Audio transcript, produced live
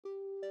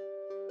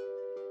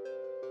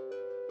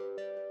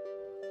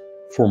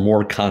For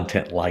more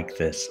content like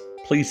this,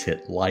 please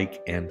hit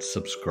like and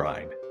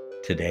subscribe.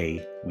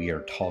 Today, we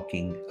are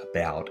talking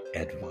about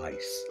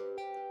advice.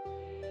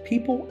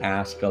 People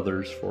ask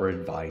others for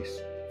advice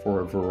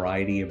for a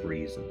variety of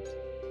reasons,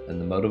 and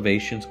the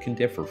motivations can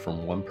differ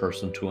from one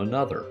person to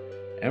another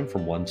and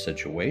from one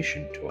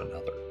situation to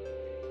another.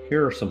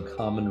 Here are some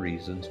common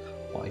reasons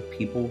why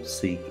people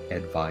seek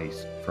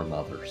advice from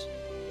others.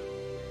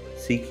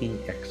 Seeking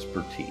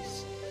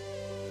expertise.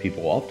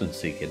 People often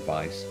seek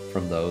advice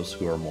from those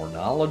who are more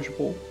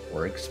knowledgeable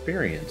or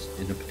experienced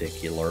in a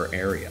particular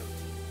area.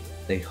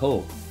 They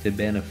hope to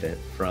benefit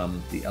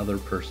from the other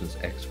person's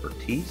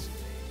expertise,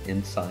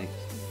 insights,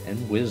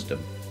 and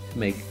wisdom to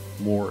make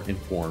more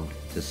informed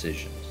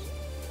decisions.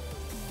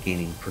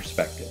 Gaining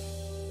perspective.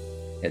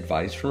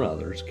 Advice from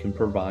others can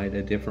provide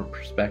a different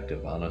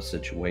perspective on a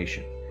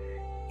situation.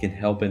 It can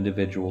help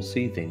individuals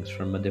see things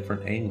from a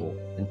different angle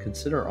and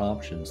consider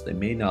options they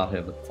may not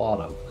have thought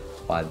of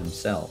by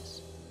themselves.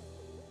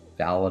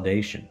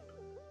 Validation.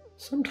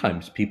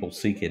 Sometimes people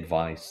seek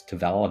advice to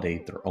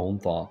validate their own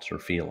thoughts or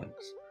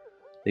feelings.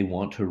 They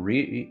want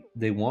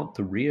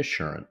the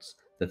reassurance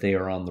that they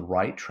are on the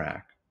right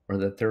track or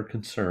that their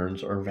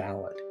concerns are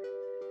valid.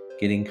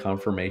 Getting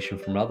confirmation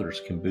from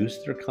others can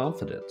boost their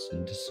confidence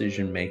in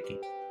decision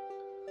making.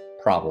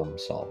 Problem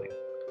solving.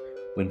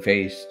 When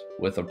faced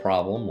with a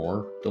problem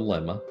or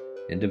dilemma,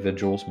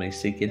 individuals may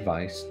seek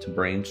advice to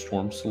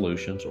brainstorm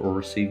solutions or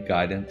receive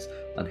guidance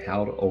on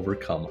how to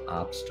overcome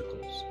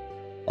obstacles.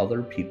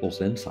 Other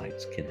people's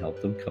insights can help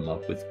them come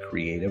up with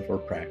creative or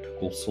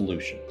practical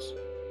solutions.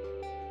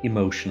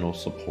 Emotional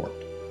support.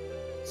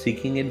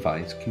 Seeking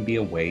advice can be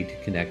a way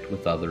to connect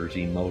with others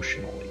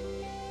emotionally.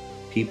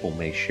 People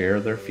may share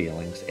their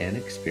feelings and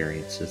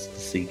experiences to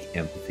seek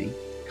empathy,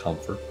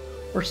 comfort,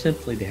 or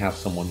simply to have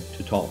someone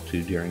to talk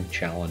to during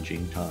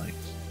challenging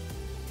times.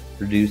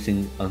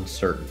 Reducing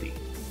uncertainty.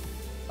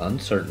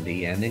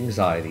 Uncertainty and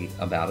anxiety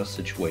about a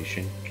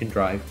situation can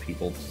drive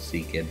people to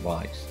seek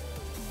advice.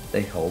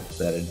 They hope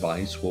that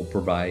advice will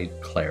provide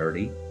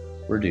clarity,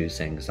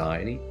 reduce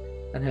anxiety,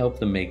 and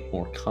help them make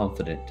more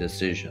confident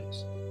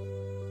decisions.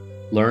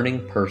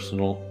 Learning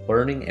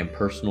and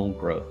personal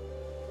growth.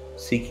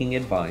 Seeking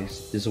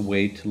advice is a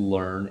way to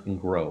learn and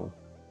grow.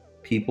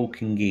 People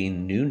can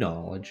gain new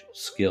knowledge,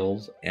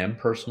 skills, and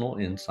personal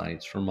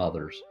insights from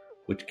others,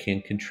 which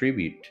can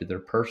contribute to their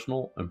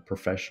personal and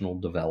professional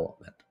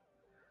development.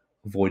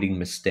 Avoiding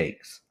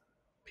mistakes.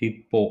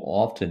 People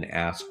often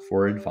ask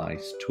for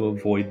advice to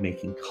avoid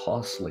making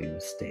costly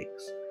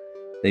mistakes.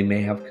 They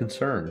may have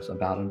concerns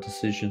about a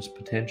decision's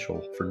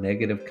potential for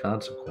negative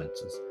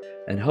consequences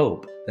and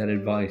hope that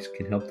advice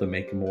can help them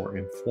make a more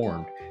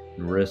informed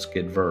and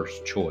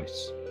risk-averse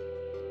choice.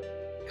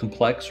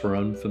 Complex or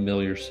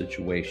unfamiliar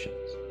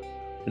situations.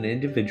 When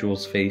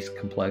individuals face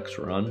complex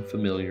or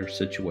unfamiliar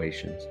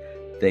situations,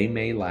 they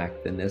may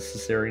lack the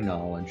necessary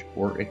knowledge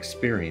or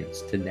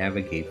experience to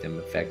navigate them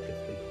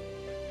effectively.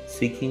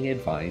 Seeking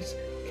advice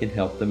can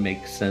help them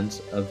make sense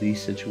of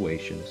these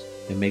situations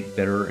and make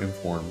better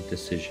informed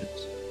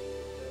decisions.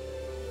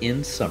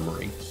 In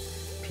summary,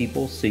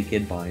 people seek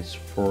advice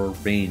for a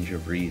range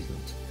of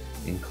reasons,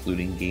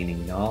 including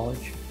gaining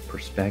knowledge,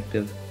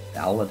 perspective,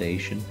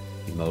 validation,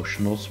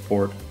 emotional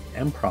support,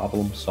 and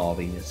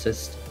problem-solving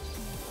assistance.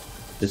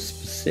 The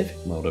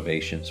specific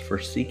motivations for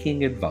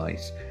seeking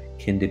advice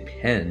can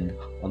depend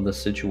on the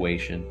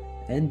situation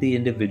and the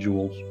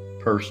individual's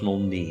personal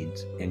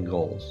needs and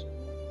goals.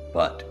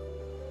 But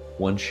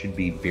one should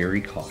be very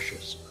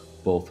cautious,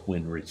 both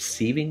when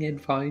receiving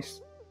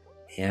advice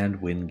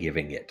and when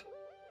giving it.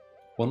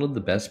 One of the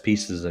best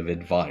pieces of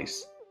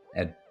advice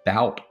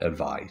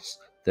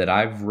that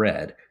I've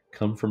read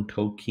come from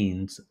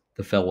Tolkien's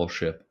The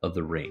Fellowship of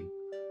the Ring.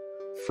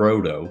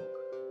 Frodo,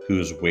 who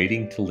is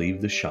waiting to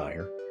leave the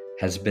Shire,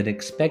 has been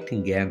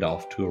expecting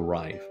Gandalf to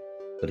arrive,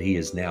 but he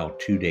is now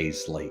 2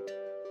 days late.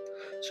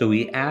 So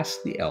he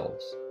asks the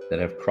elves that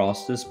have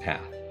crossed his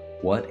path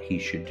what he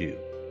should do.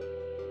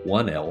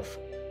 One elf,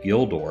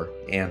 Gildor,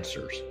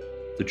 answers,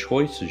 "The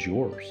choice is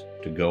yours,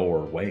 to go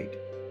or wait."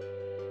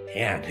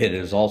 "And it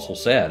is also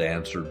said,"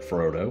 answered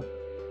Frodo,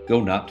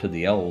 "Go not to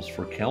the elves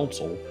for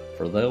counsel,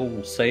 for they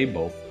will say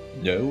both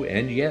no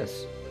and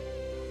yes."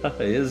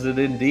 "Is it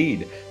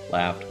indeed?"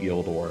 laughed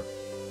Gildor.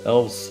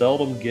 "Elves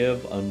seldom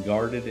give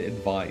unguarded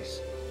advice,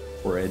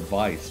 for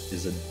advice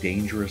is a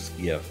dangerous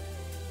gift,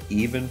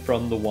 even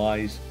from the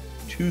wise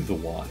to the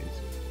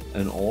wise,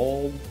 and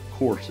all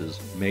courses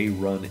may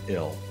run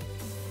ill.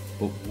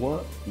 But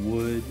what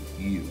would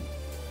you?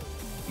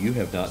 You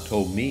have not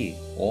told me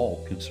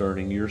all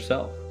concerning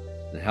yourself,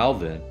 and how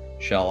then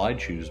shall I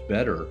choose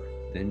better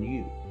than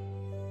you?"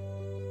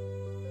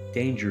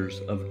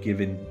 Dangers of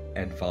giving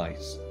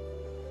advice.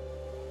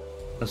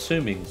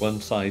 Assuming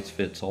one size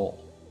fits all.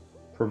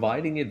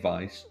 Providing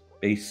advice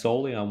based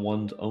solely on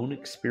one's own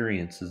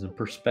experiences and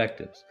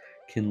perspectives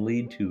can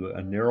lead to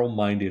a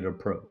narrow-minded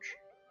approach.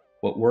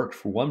 What worked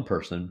for one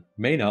person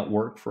may not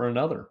work for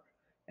another,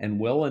 and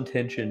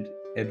well-intentioned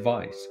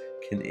advice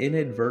can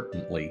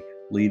inadvertently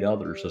lead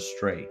others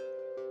astray.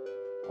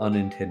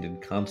 Unintended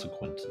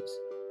consequences.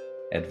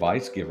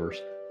 Advice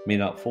givers may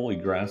not fully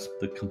grasp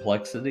the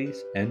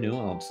complexities and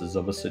nuances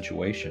of a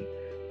situation,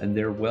 and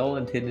their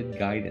well-intended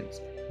guidance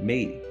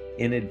may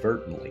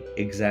inadvertently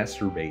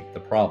exacerbate the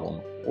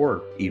problem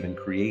or even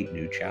create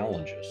new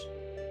challenges.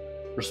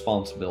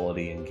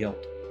 Responsibility and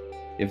guilt.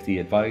 If the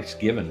advice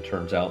given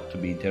turns out to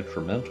be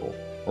detrimental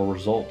or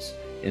results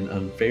in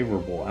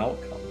unfavorable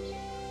outcomes,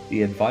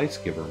 the advice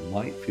giver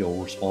might feel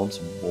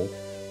responsible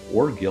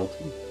or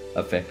guilty,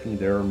 affecting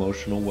their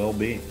emotional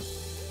well-being.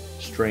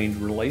 Strained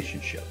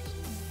relationships.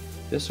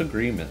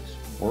 Disagreements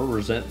or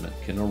resentment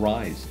can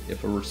arise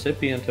if a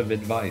recipient of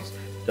advice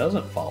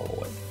doesn't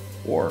follow it,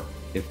 or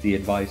if the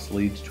advice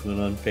leads to an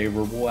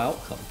unfavorable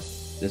outcome.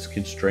 This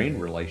can strain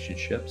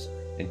relationships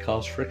and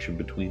cause friction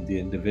between the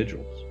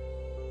individuals.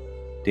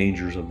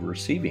 Dangers of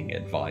receiving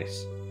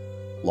advice.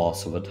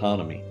 Loss of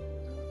autonomy.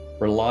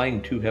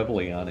 Relying too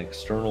heavily on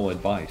external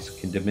advice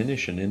can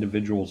diminish an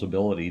individual's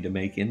ability to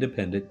make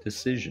independent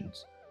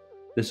decisions.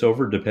 This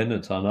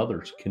overdependence on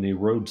others can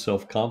erode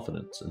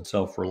self-confidence and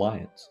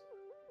self-reliance.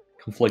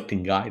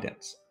 Conflicting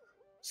guidance.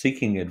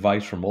 Seeking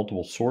advice from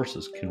multiple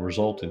sources can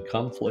result in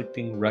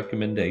conflicting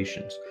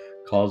recommendations,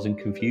 causing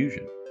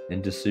confusion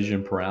and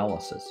decision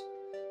paralysis.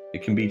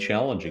 It can be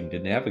challenging to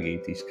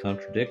navigate these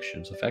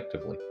contradictions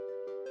effectively.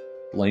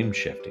 Blame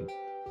shifting.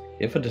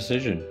 If a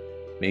decision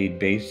made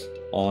based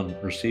on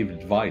received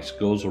advice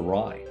goes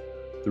awry,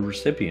 the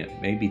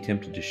recipient may be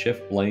tempted to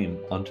shift blame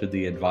onto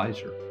the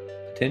advisor,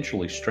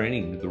 potentially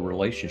straining the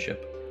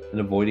relationship and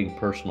avoiding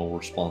personal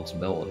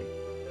responsibility.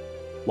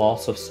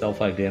 Loss of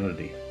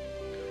self-identity.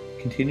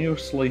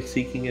 Continuously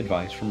seeking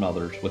advice from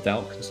others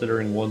without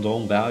considering one's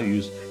own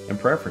values and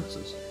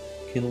preferences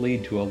can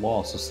lead to a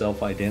loss of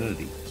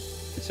self-identity.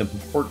 It's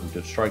important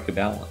to strike a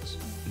balance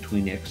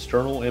between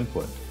external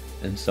input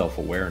and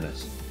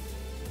self-awareness.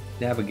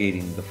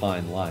 Navigating the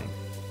fine line.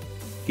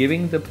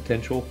 Given the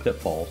potential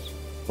pitfalls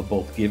of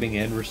both giving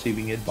and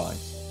receiving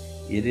advice,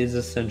 it is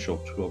essential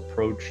to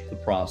approach the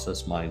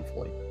process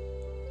mindfully.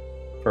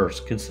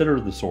 First,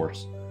 consider the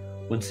source.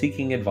 When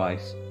seeking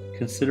advice,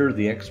 consider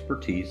the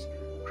expertise,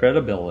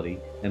 credibility,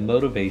 and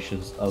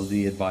motivations of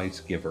the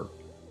advice giver.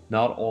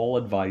 Not all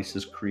advice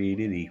is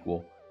created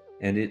equal,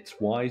 and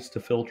it's wise to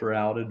filter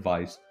out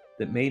advice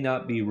that may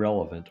not be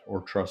relevant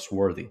or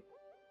trustworthy.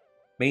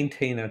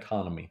 Maintain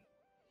autonomy.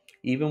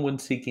 Even when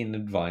seeking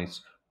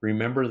advice,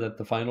 remember that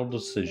the final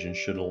decision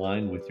should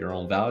align with your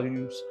own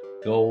values,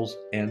 goals,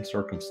 and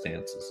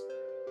circumstances.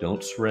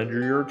 Don't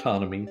surrender your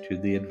autonomy to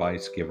the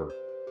advice giver.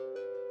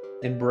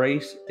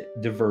 Embrace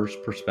diverse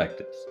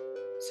perspectives.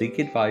 Seek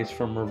advice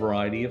from a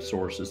variety of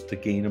sources to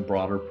gain a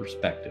broader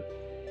perspective,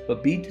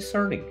 but be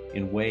discerning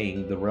in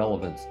weighing the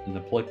relevance and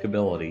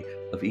applicability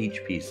of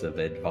each piece of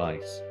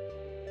advice.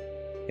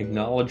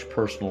 Acknowledge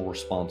personal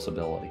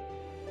responsibility.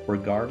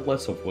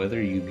 Regardless of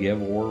whether you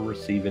give or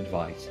receive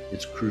advice,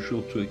 it's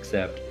crucial to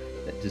accept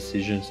that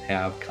decisions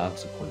have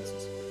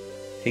consequences.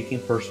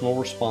 Taking personal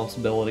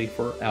responsibility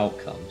for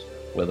outcomes,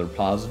 whether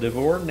positive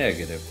or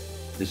negative,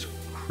 is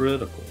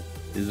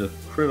a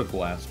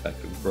critical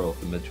aspect of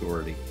growth and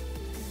maturity.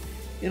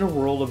 In a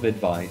world of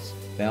advice,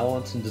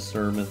 balance and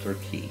discernment are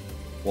key.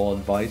 While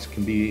advice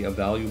can be a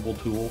valuable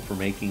tool for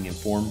making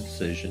informed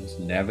decisions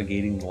and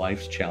navigating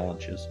life's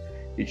challenges,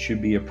 it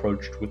should be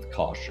approached with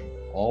caution,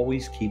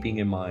 always keeping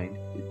in mind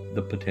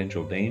the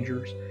potential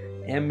dangers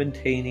and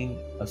maintaining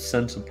a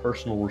sense of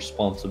personal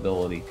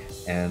responsibility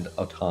and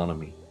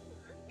autonomy.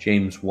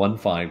 James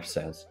 1:5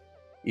 says,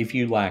 "If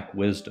you lack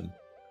wisdom,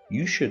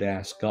 you should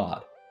ask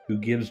God, who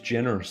gives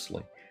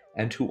generously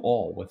and to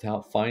all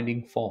without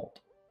finding fault,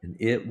 and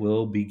it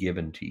will be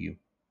given to you."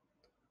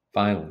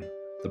 Finally,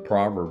 the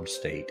Proverbs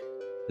state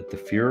that the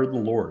fear of the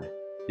Lord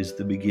is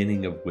the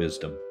beginning of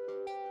wisdom.